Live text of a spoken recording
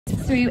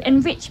through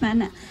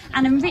enrichment.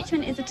 And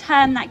enrichment is a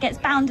term that gets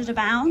bounded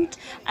about,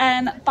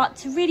 but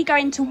to really go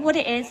into what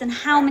it is and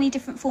how many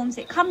different forms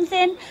it comes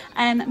in,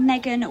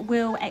 Megan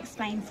will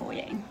explain for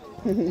you.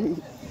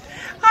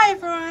 Hi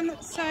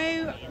everyone,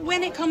 so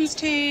when it comes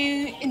to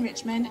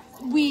enrichment,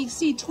 we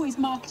see toys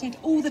marketed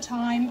all the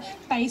time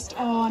based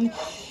on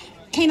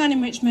canine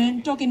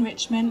enrichment, dog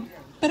enrichment,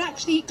 but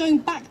actually going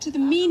back to the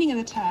meaning of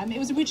the term, it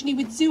was originally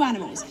with zoo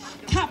animals,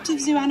 captive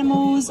zoo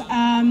animals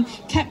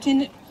kept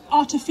in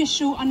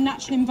artificial,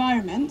 unnatural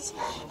environments,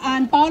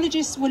 and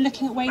biologists were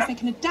looking at ways they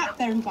can adapt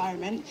their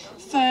environment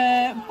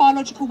for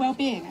biological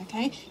well-being,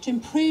 okay, to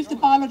improve the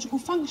biological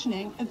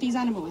functioning of these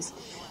animals.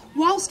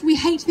 Whilst we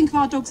hate to think of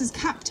our dogs as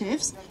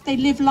captives, they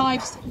live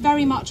lives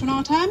very much on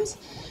our terms.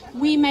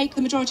 We make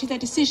the majority of their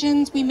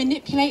decisions, we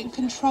manipulate and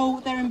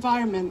control their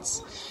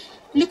environments.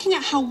 Looking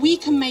at how we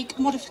can make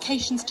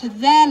modifications to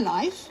their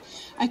life,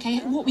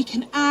 okay, what we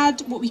can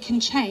add, what we can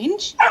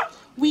change,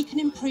 we can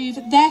improve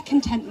their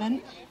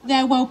contentment,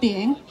 their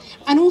well-being,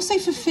 and also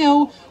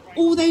fulfill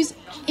all those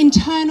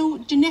internal,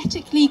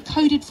 genetically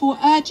coded for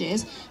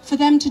urges for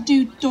them to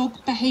do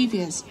dog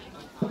behaviours.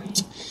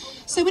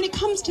 So when it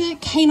comes to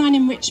canine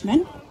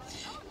enrichment,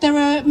 there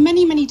are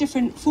many, many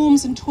different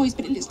forms and toys,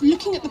 but it's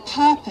looking at the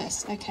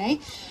purpose, okay?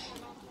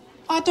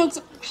 Our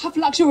dogs have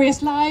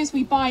luxurious lives,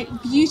 we buy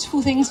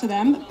beautiful things for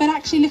them, but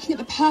actually looking at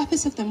the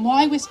purpose of them,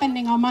 why we're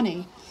spending our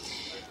money.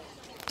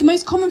 The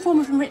most common form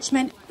of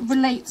enrichment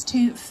relates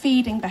to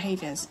feeding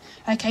behaviours,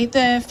 okay?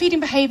 The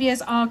feeding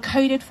behaviours are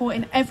coded for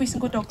in every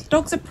single dog.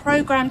 Dogs are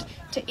programmed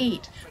to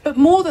eat, but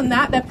more than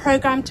that, they're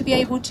programmed to be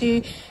able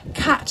to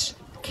catch,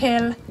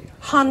 kill,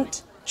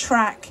 hunt,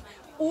 track,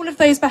 all of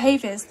those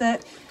behaviours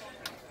that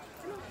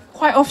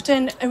quite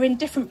often are in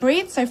different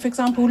breeds. So for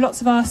example,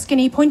 lots of our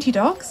skinny pointy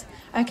dogs,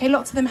 okay,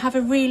 lots of them have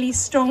a really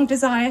strong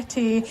desire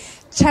to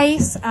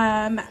chase,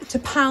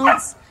 to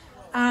pounce,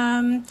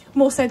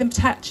 more so than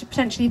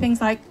potentially things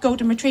like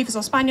golden retrievers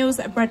or spaniels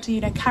that are bred to,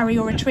 you know, carry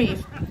or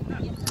retrieve.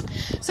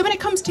 So when it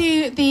comes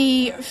to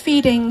the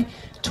feeding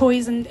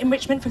toys and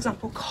enrichment, for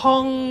example,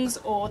 Kongs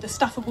or the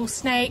stuffable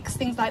snakes,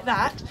 things like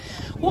that,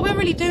 what we're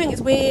really doing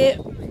is we're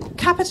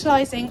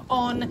capitalising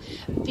on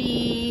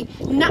the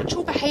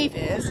natural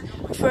behaviours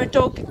for a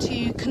dog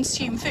to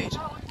consume food.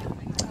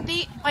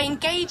 By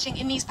engaging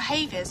in these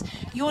behaviours,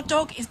 your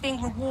dog is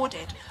being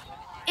rewarded.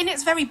 In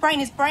its very brain,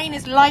 his brain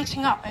is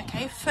lighting up,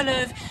 okay, full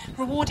of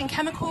rewarding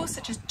chemicals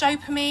such as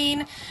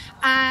dopamine,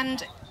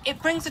 and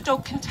it brings the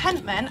dog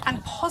contentment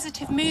and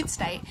positive mood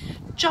state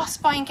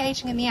just by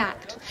engaging in the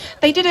act.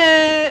 They did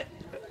a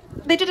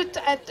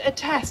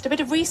test, a bit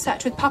of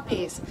research with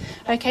puppies.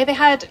 Okay, they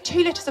had 2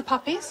 litters of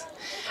puppies,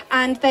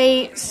 and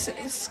they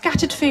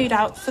scattered food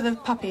out for the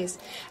puppies,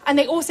 and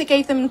they also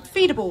gave them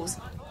feedables,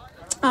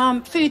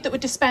 food that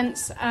would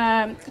dispense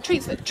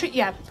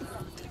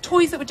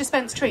toys that would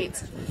dispense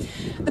treats.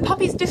 The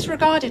puppies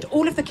disregarded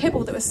all of the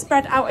kibble that was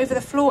spread out over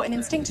the floor and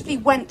instinctively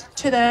went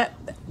to the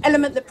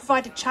element that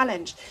provided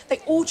challenge. They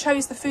all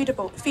chose the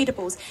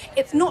feedables.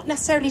 It's not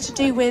necessarily to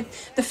do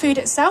with the food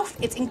itself,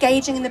 it's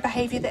engaging in the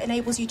behaviour that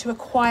enables you to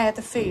acquire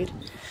the food.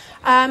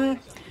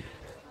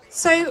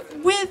 So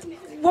with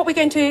what we're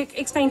going to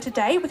explain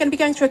today, we're going to be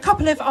going through a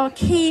couple of our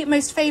key,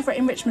 most favourite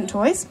enrichment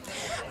toys.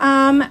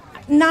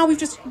 Now we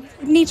just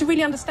need to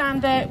really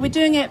understand that we're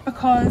doing it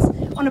because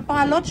on a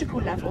biological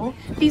level,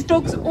 these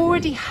dogs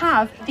already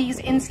have these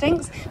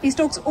instincts. These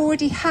dogs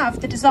already have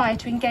the desire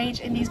to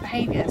engage in these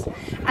behaviours.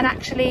 And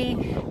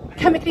actually,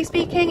 chemically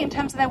speaking, in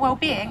terms of their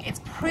well-being, it's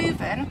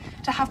proven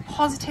to have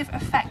positive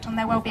effect on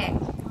their well-being.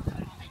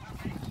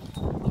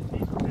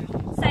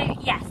 So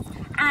yes,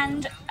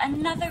 and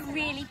another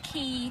really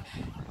key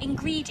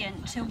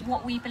ingredient to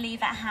what we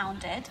believe at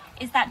Hounded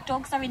is that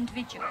dogs are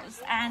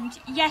individuals, and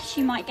yes,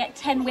 you might get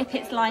 10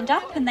 whippets lined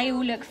up and they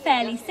all look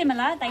fairly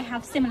similar, they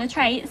have similar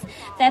traits,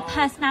 their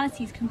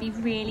personalities can be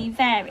really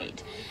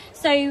varied.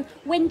 So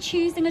when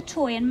choosing a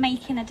toy and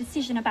making a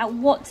decision about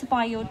what to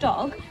buy your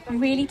dog,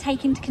 really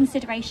take into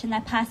consideration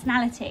their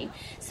personality.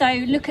 So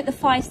look at the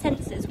 5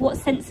 senses. What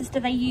senses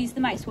do they use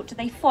the most? What do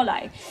they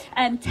follow?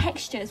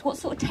 Textures, what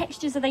sort of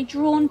textures are they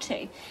drawn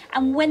to?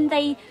 And when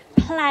they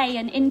play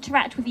and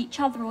interact with each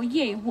other or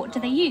you, what do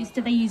they use? Do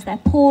they use their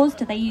paws?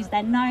 Do they use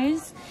their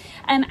nose?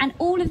 And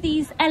all of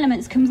these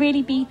elements can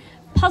really be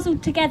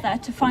puzzled together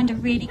to find a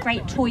really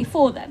great toy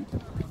for them.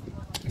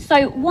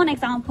 So one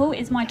example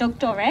is my dog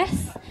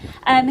Doris,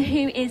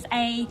 who is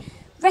a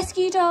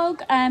rescue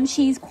dog.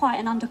 She's quite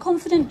an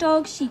underconfident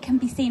dog. She can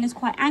be seen as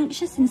quite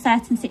anxious in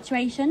certain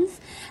situations.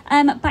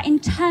 But in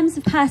terms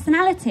of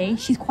personality,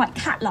 she's quite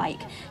cat-like.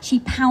 She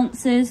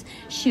pounces,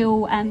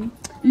 she'll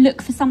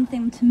look for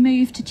something to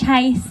move, to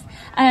chase.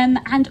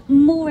 And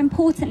more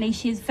importantly,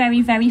 she is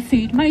very, very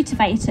food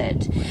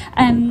motivated,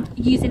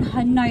 using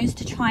her nose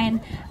to try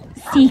and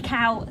seek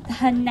out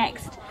her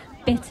next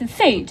bit of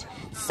food.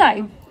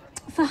 So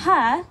for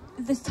her,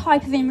 the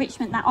type of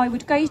enrichment that I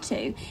would go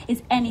to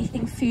is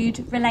anything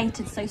food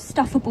related, so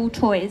stuffable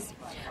toys,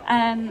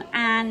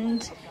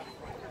 and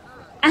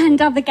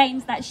other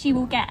games that she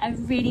will get a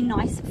really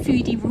nice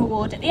foodie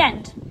reward at the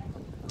end.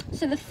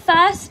 So the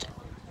first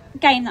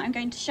game that I'm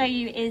going to show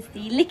you is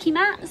the licky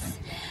mats.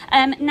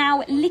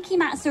 Now, licky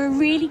mats are a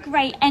really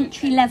great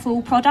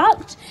entry-level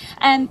product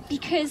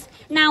because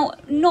now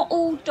not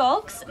all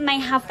dogs may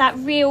have that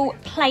real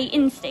play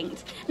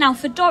instinct. Now,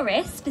 for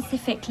Doris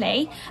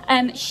specifically,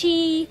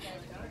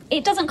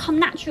 it doesn't come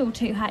natural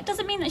to her. It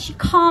doesn't mean that she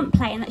can't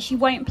play and that she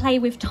won't play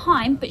with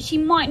time, but she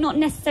might not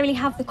necessarily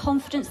have the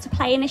confidence to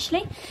play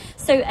initially.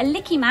 So a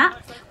licky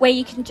mat where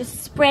you can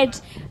just spread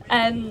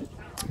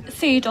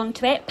food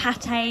onto it,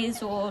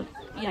 pâtés or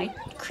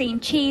cream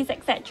cheese,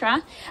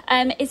 etc.,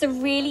 is a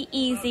really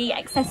easy,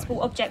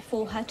 accessible object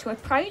for her to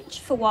approach,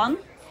 for one,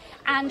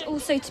 and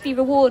also to be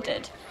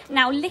rewarded.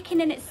 Now,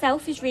 licking in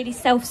itself is really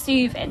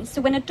self-soothing. So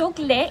when a dog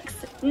licks,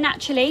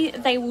 naturally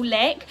they will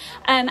lick,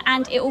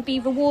 and it will be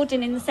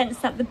rewarding in the sense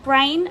that the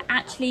brain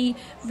actually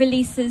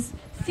releases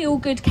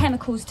feel-good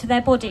chemicals to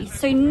their body.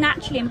 So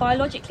naturally and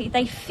biologically,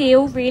 they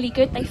feel really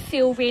good. They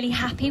feel really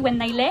happy when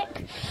they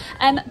lick.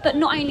 But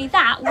not only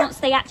that, once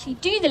they actually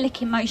do the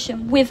licking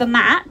motion with a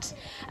mat,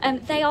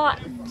 they are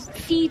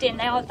feeding,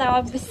 they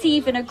are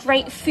receiving a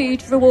great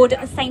food reward at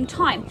the same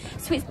time.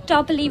 So it's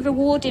doubly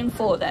rewarding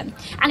for them.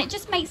 And it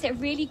just makes it a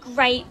really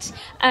great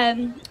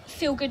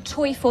feel-good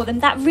toy for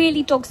them that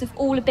really dogs of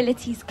all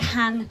abilities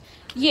can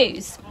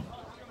use.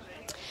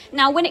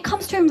 Now, when it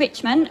comes to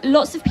enrichment,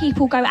 lots of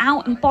people go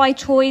out and buy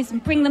toys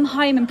and bring them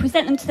home and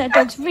present them to their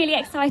dogs really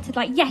excited,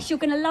 like, yes, you're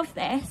going to love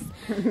this.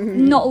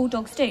 Not all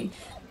dogs do.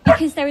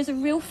 Because there is a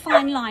real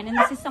fine line, and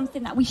this is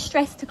something that we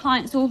stress to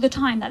clients all the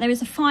time, that there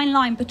is a fine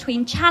line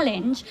between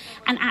challenge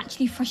and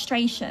actually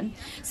frustration.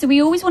 So we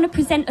always want to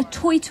present a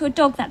toy to a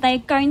dog that they're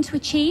going to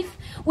achieve.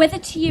 Whether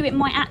to you it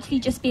might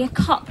actually just be a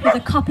cup with a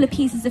couple of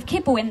pieces of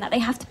kibble in that they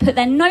have to put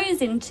their nose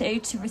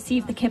into to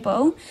receive the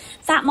kibble.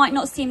 That might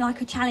not seem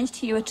like a challenge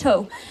to you at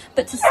all.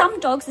 But to some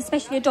dogs,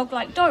 especially a dog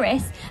like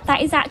Doris,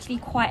 that is actually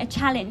quite a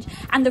challenge.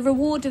 And the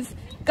reward of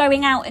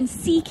going out and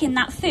seeking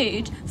that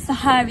food for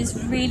her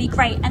is really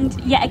great, and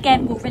yet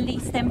again will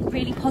release them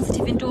really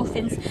positive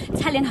endorphins,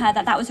 telling her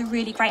that that was a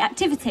really great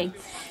activity.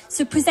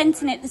 So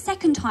presenting it the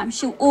second time,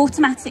 she'll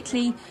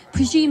automatically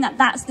presume that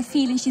that's the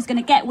feeling she's going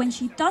to get when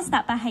she does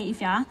that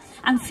behaviour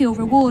and feel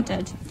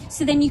rewarded.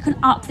 So then you can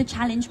up the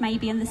challenge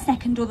maybe in the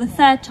second or the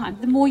third time.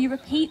 The more you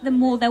repeat, the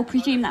more they'll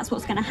presume that's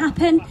what's going to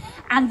happen,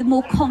 and the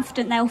more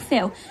confident they'll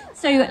feel.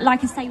 So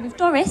like I say with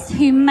Doris,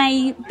 who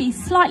may be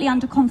slightly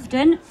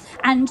underconfident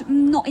and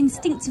not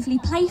instinctively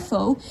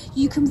playful,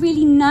 you can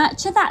really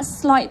nurture that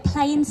slight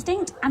play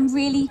instinct and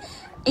really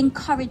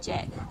encourage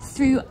it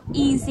through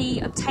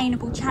easy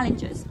obtainable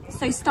challenges.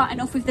 So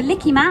starting off with the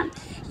licky mat,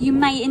 you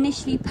may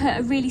initially put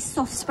a really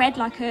soft spread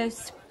like a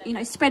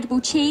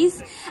spreadable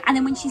cheese, and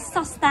then when she's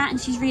sussed that and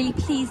she's really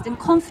pleased and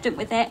confident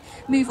with it,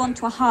 move on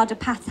to a harder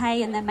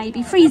pate and then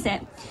maybe freeze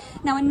it.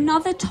 Now,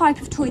 another type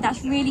of toy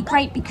that's really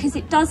great because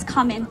it does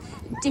come in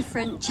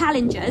different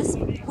challenges,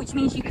 which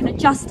means you can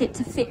adjust it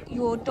to fit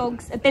your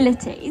dog's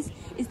abilities,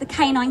 is the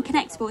canine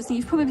connectables. And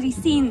you've probably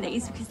seen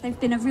these because there's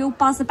been a real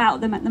buzz about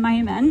them at the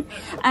moment.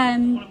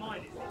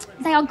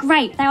 They are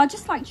great. They are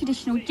just like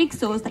traditional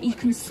jigsaws that you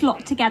can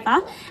slot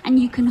together, and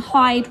you can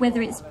hide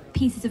whether it's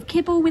pieces of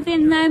kibble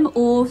within them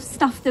or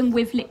stuff them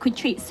with liquid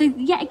treats. So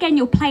yet again,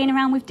 you're playing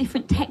around with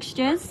different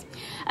textures.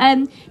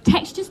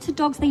 Textures to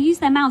dogs, they use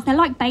their mouths. They're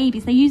like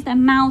babies. They use their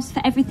mouths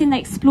for everything. They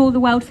explore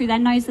the world through their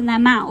nose and their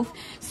mouth.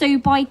 So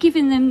by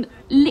giving them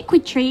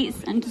liquid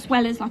treats and as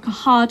well as like a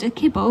harder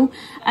kibble,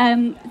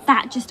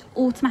 that just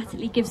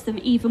automatically gives them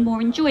even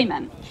more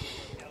enjoyment.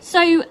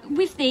 So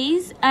with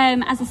these,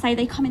 as I say,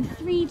 they come in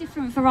 3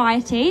 different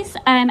varieties,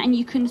 and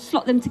you can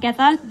slot them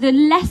together. The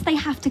less they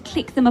have to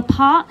click them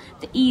apart,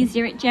 the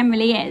easier it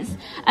generally is.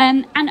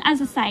 And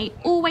as I say,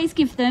 always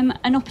give them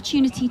an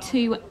opportunity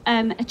to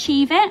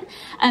achieve it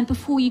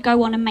before you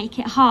go on and make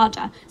it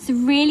harder. So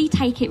really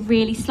take it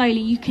really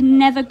slowly. You can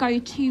never go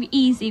too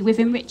easy with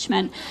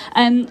enrichment.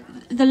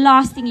 The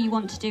last thing you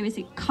want to do is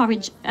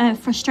encourage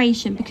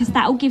frustration, because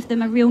that will give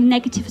them a real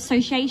negative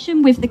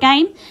association with the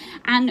game,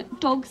 and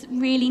dogs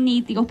really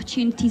need the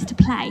opportunities to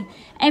play.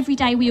 Every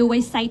day we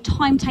always say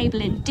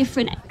timetabling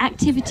different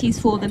activities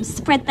for them,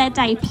 spread their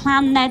day,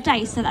 plan their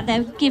day so that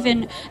they're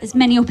given as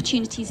many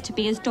opportunities to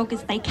be as dog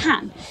as they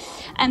can.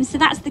 So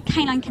that's the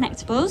canine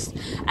connectables,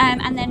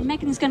 and then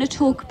Megan's going to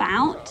talk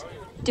about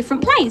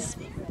different plays.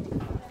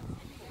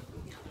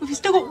 We've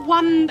still got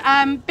one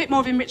bit more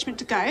of enrichment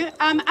to go.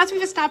 As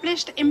we've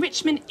established,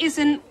 enrichment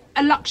isn't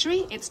a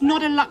luxury. It's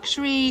not a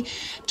luxury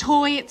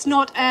toy. It's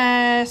not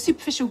a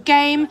superficial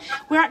game.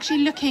 We're actually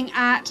looking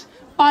at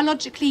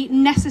biologically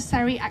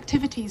necessary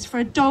activities for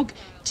a dog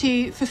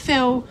to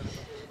fulfill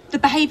the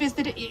behaviours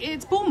that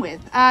it's born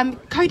with.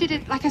 Coded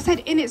it, like I said,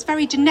 in its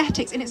very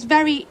genetics, in its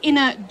very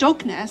inner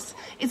dogness,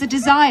 is a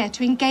desire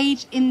to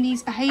engage in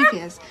these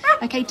behaviours.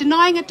 Okay,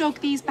 denying a dog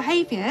these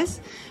behaviours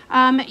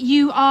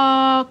you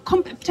are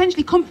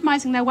potentially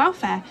compromising their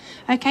welfare.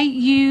 Okay,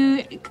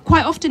 you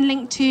quite often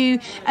link to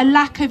a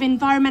lack of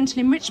environmental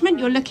enrichment.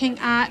 You're looking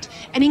at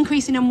an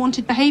increase in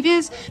unwanted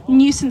behaviours,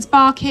 nuisance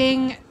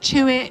barking,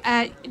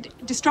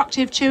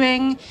 destructive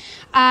chewing,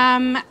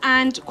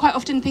 and quite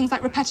often things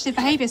like repetitive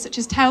behaviours such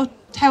as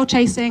tail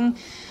chasing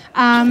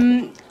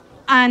and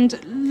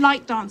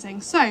light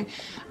dancing. So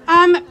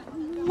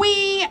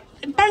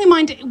bearing in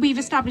mind we've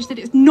established that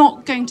it's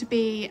not going to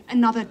be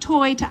another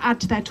toy to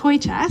add to their toy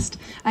chest.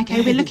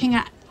 Okay, we're looking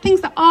at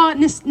things that are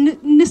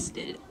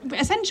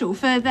essential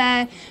for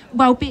their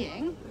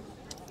well-being.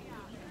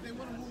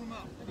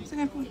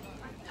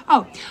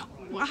 Oh,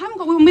 I haven't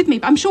got one with me,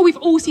 but I'm sure we've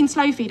all seen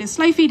slow feeders.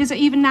 Slow feeders are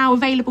even now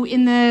available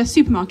in the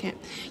supermarket.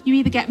 You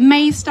either get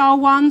maze-style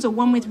ones or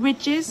one with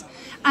ridges,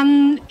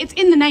 and it's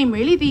in the name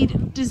really.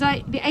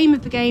 The aim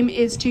of the game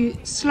is to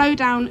slow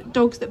down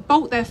dogs that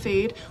bolt their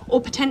food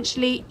or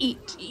potentially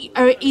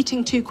are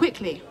eating too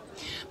quickly.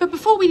 But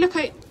before we look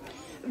at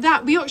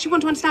that, we actually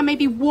want to understand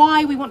maybe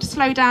why we want to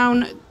slow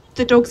down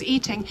the dogs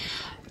eating.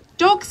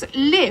 Dogs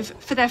live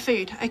for their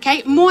food,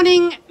 okay?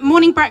 Morning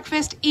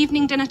breakfast,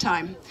 evening dinner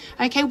time,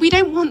 okay? We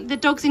don't want the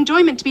dog's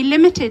enjoyment to be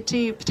limited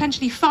to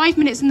potentially 5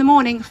 minutes in the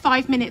morning,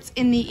 5 minutes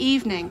in the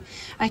evening,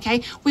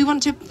 okay? We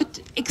want to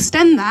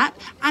extend that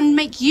and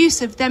make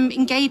use of them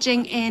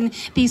engaging in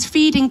these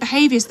feeding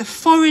behaviours, the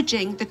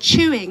foraging, the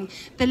chewing,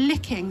 the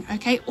licking,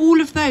 okay? All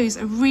of those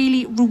are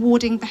really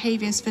rewarding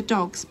behaviours for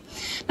dogs.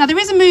 Now, there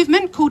is a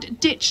movement called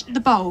Ditch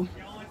the Bowl.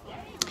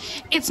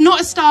 It's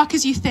not as stark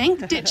as you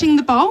think. Ditching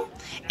the bowl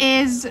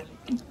is,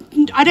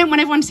 I don't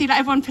want everyone to see like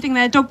everyone putting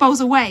their dog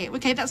bowls away.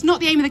 Okay, that's not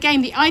the aim of the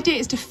game. The idea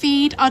is to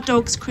feed our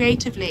dogs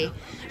creatively.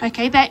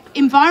 Okay, their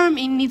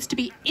environment needs to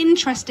be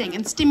interesting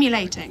and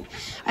stimulating.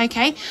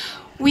 Okay,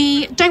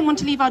 we don't want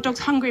to leave our dogs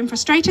hungry and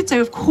frustrated, so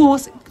of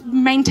course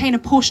maintain a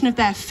portion of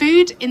their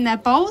food in their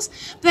bowls,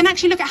 but then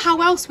actually look at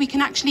how else we can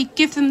actually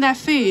give them their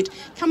food.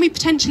 Can we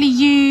potentially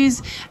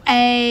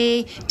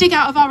dig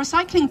out of our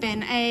recycling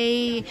bin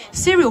a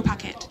cereal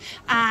packet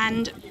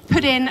and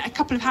put in a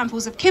couple of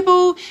handfuls of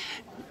kibble,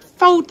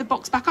 fold the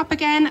box back up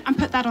again and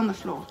put that on the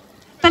floor?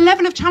 The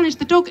level of challenge,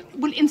 the dog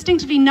will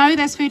instinctively know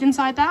there's food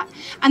inside that,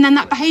 and then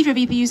that behaviour of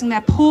either using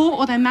their paw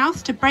or their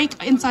mouth to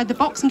break inside the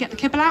box and get the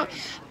kibble out,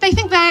 they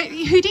think they're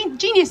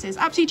geniuses,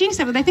 absolute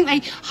geniuses. They think they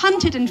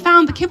hunted and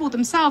found the kibble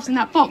themselves in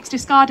that box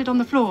discarded on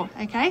the floor,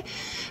 okay?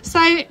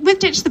 So with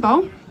Ditch the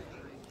Bowl,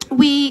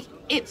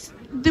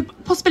 the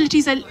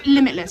possibilities are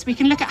limitless. We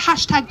can look at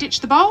hashtag Ditch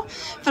the Bowl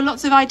for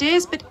lots of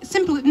ideas, but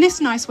simple in this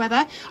nice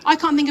weather, I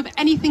can't think of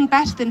anything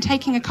better than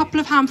taking a couple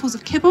of handfuls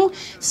of kibble,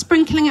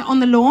 sprinkling it on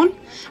the lawn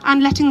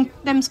and letting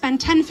them spend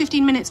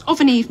 10-15 minutes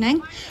of an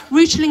evening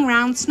rootling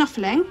around,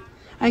 snuffling,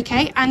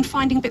 okay, and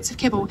finding bits of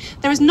kibble.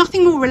 There is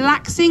nothing more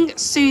relaxing,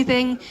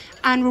 soothing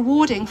and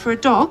rewarding for a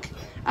dog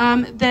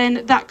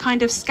than that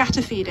kind of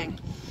scatter feeding.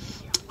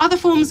 Other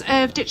forms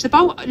of Ditch the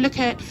Bowl look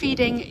at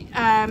feeding,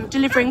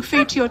 delivering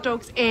food to your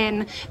dogs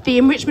in the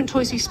enrichment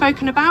toys we've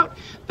spoken about,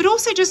 but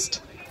also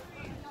just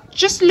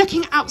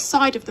looking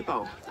outside of the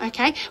bowl,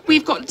 okay?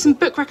 We've got some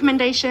book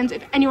recommendations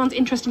if anyone's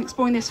interested in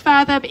exploring this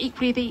further, but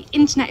equally the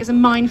internet is a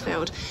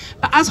minefield.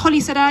 But as Holly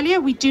said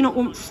earlier, we do not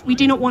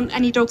want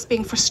any dogs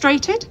being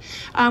frustrated.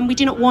 We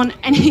do not want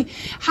any.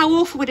 How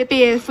awful would it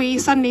be if we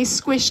suddenly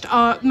squished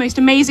our most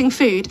amazing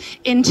food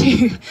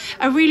into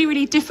a really,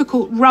 really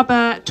difficult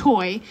rubber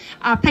toy,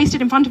 placed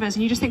it in front of us,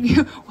 and you just think,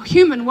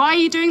 human, why are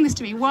you doing this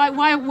to me? How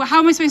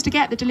am I supposed to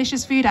get the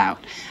delicious food out?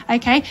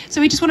 Okay,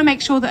 so we just want to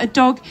make sure that a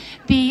dog,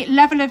 the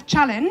level of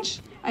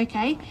challenge,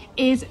 okay,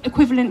 is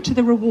equivalent to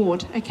the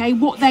reward. Okay,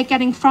 what they're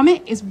getting from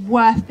it is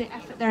worth the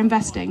effort they're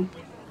investing.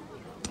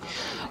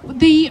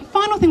 The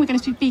final thing we're going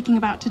to be speaking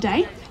about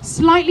today,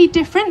 slightly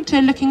different to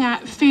looking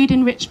at food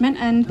enrichment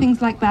and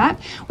things like that,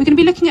 we're going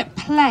to be looking at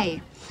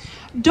play.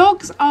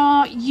 Dogs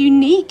are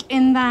unique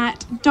in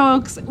that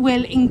dogs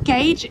will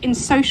engage in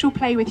social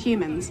play with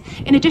humans.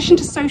 In addition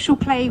to social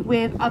play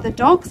with other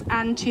dogs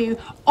and to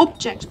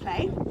object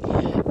play,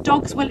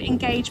 dogs will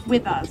engage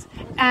with us.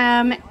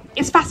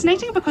 It's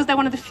fascinating because they're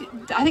one of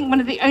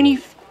the only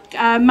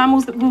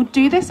mammals that will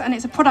do this, and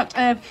it's a product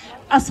of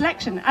a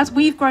selection. As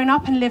we've grown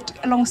up and lived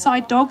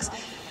alongside dogs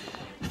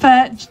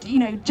for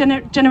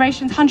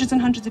generations, hundreds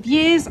and hundreds of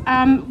years,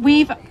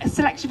 we've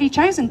selectively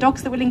chosen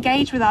dogs that will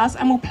engage with us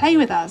and will play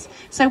with us.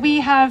 So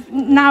we have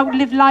now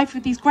lived life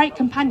with these great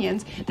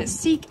companions that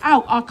seek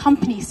out our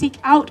company, seek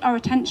out our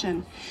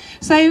attention.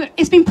 So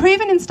it's been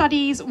proven in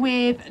studies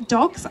with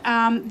dogs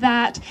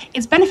that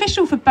it's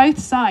beneficial for both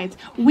sides.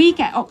 We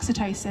get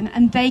oxytocin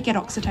and they get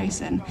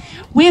oxytocin.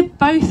 We're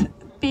both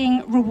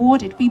being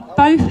rewarded. We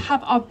both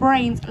have our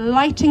brains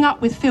lighting up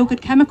with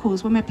feel-good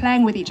chemicals when we're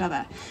playing with each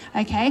other,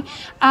 okay?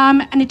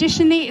 And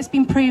additionally, it's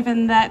been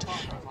proven that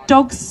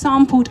dogs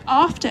sampled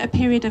after a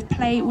period of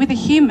play with a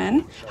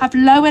human have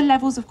lower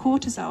levels of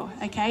cortisol,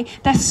 okay?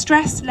 Their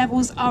stress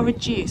levels are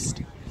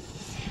reduced.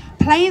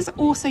 Play is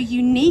also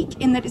unique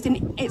in that it's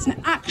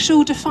an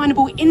actual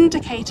definable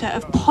indicator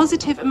of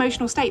positive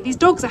emotional state. These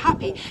dogs are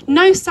happy.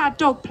 No sad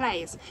dog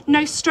plays.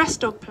 No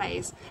stressed dog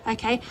plays.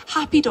 Okay,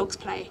 happy dogs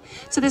play.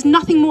 So there's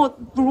nothing more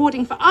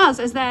rewarding for us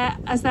as their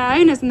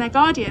owners and their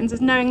guardians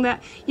as knowing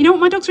that, you know what,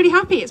 my dog's really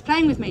happy. It's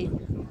playing with me.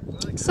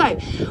 So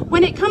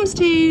when it comes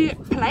to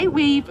play,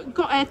 we're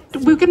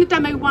going to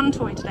demo one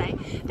toy today.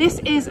 This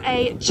is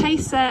a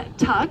chaser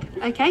tug.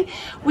 Okay,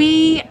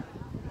 we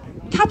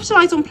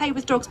capitalise on play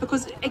with dogs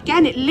because,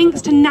 again, it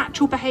links to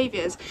natural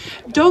behaviours.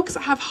 Dogs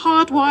have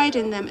hardwired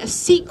in them a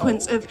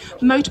sequence of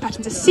motor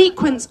patterns, a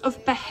sequence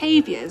of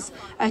behaviours,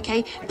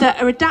 okay,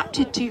 that are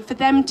adapted for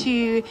them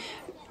to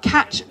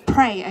catch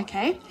prey,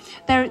 okay.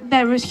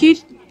 There is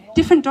huge,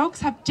 different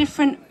dogs have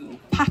different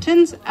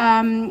patterns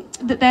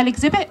that they'll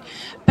exhibit,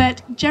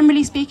 but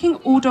generally speaking,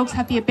 all dogs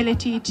have the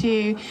ability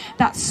to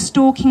that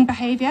stalking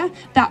behaviour,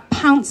 that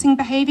pouncing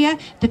behaviour,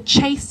 the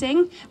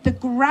chasing, the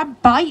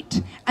grab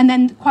bite, and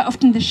then quite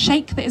often the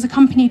shake that is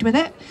accompanied with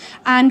it.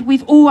 And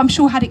we've all, I'm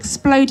sure, had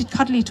exploded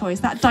cuddly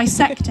toys, that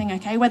dissecting,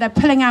 okay, where they're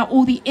pulling out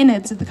all the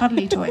innards of the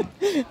cuddly toy.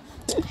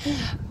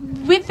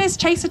 With this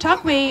chaser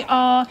tug, we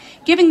are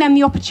giving them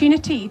the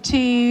opportunity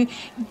to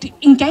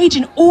engage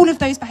in all of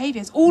those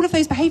behaviours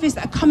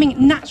that are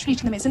coming naturally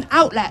to them. It's an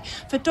outlet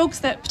for dogs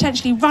that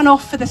potentially run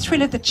off for the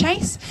thrill of the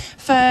chase,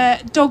 for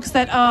dogs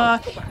that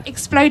are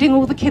exploding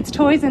all the kids'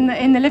 toys in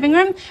the living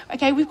room.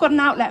 Okay, we've got an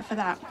outlet for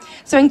that.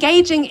 So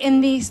engaging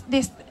in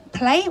this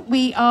play,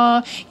 we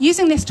are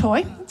using this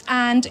toy,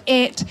 and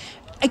it,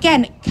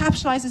 again,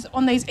 capitalises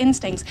on those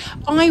instincts.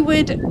 I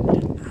would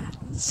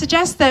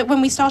suggest that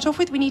when we start off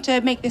with, we need to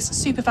make this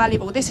super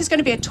valuable. This is going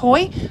to be a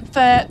toy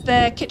for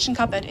the kitchen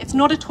cupboard. It's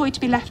not a toy to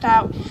be left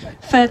out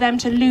for them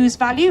to lose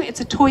value. It's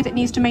a toy that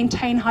needs to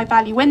maintain high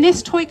value. When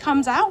this toy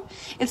comes out,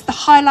 it's the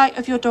highlight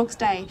of your dog's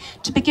day.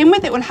 To begin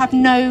with, it will have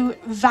no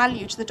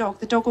value to the dog.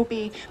 The dog will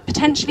be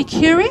potentially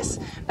curious,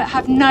 but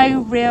have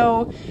no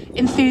real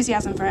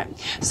enthusiasm for it.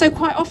 So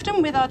quite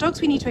often with our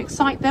dogs, we need to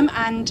excite them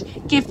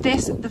and give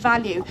this the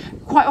value.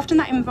 Quite often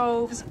that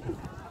involves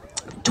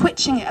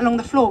twitching it along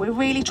the floor. We're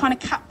really trying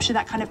to capture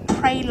that kind of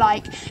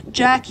prey-like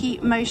jerky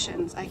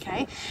motions,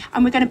 okay?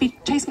 And we're going to be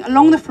chasing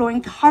along the floor,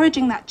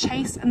 encouraging that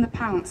chase and the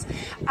pounce.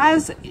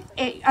 As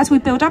we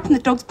build up and the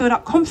dogs build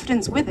up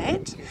confidence with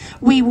it,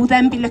 we will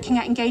then be looking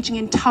at engaging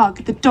in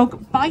tug, the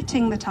dog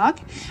biting the tug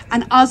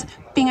and us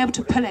being able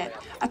to pull it.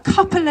 A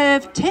couple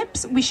of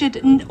tips: we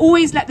should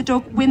always let the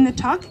dog win the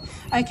tug,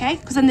 okay?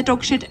 Because then the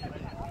dog should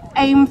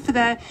aim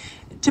for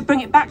to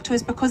bring it back to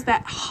us, because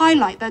that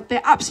highlight,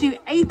 the absolute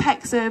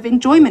apex of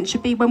enjoyment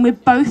should be when we're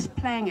both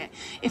playing it.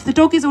 If the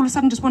dog is all of a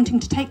sudden just wanting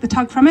to take the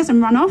tug from us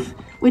and run off,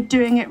 we're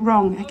doing it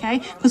wrong, okay?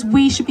 Because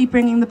we should be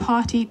bringing the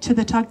party to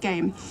the tug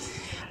game.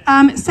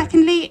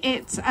 Secondly,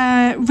 it's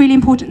really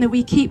important that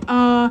we keep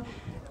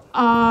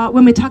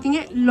when we're tugging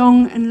it,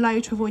 long and low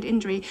to avoid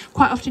injury.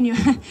 Quite often,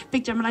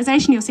 big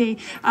generalisation, you'll see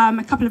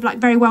a couple of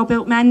very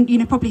well-built men,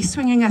 probably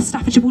swinging a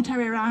Staffordshire Bull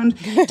Terrier around,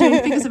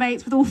 doing figures of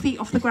eights with all feet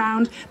off the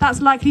ground.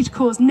 That's likely to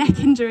cause neck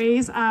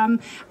injuries, and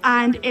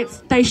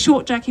those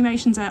short, jerky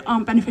motions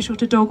aren't beneficial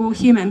to dog or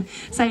human.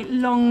 So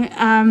long,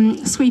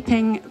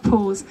 sweeping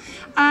pulls.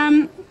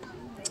 And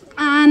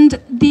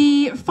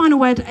the final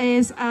word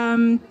is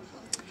that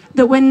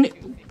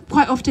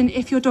quite often,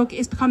 if your dog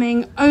is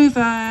becoming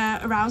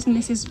over-aroused, and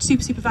this is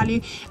super value,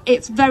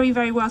 it's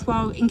very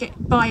worthwhile in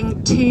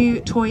buying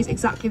 2 toys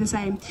exactly the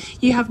same.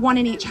 You have one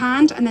in each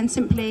hand, and then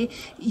simply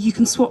you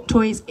can swap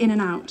toys in and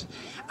out.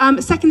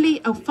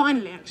 Finally,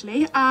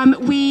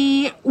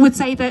 we would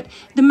say that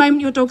the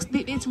moment your dog's,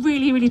 it's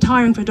really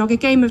tiring for a dog. A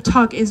game of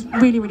tug is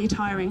really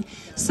tiring.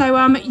 So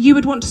you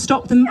would want to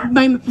stop the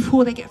moment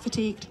before they get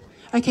fatigued.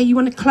 Okay, you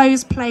want to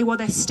close play while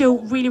they're still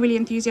really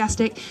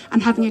enthusiastic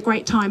and having a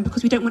great time,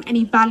 because we don't want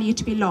any value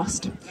to be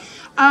lost.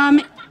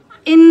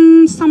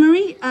 In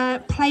summary,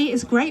 play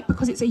is great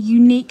because it's a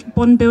unique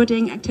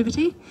bond-building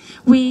activity.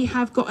 We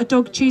have got a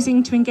dog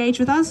choosing to engage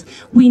with us.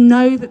 We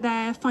know that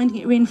they're finding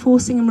it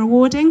reinforcing and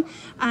rewarding,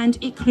 and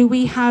equally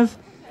we have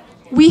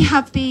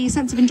the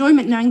sense of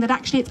enjoyment knowing that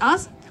actually it's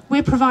us.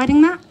 We're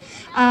providing that.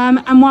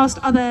 And whilst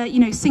other,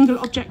 single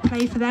object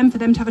play for them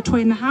to have a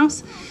toy in the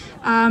house,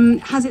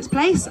 has its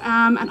place,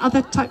 and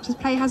other types of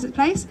play has its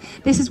place,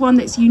 this is one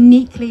that's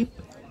uniquely,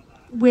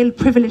 we're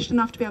privileged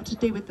enough to be able to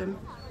do with them.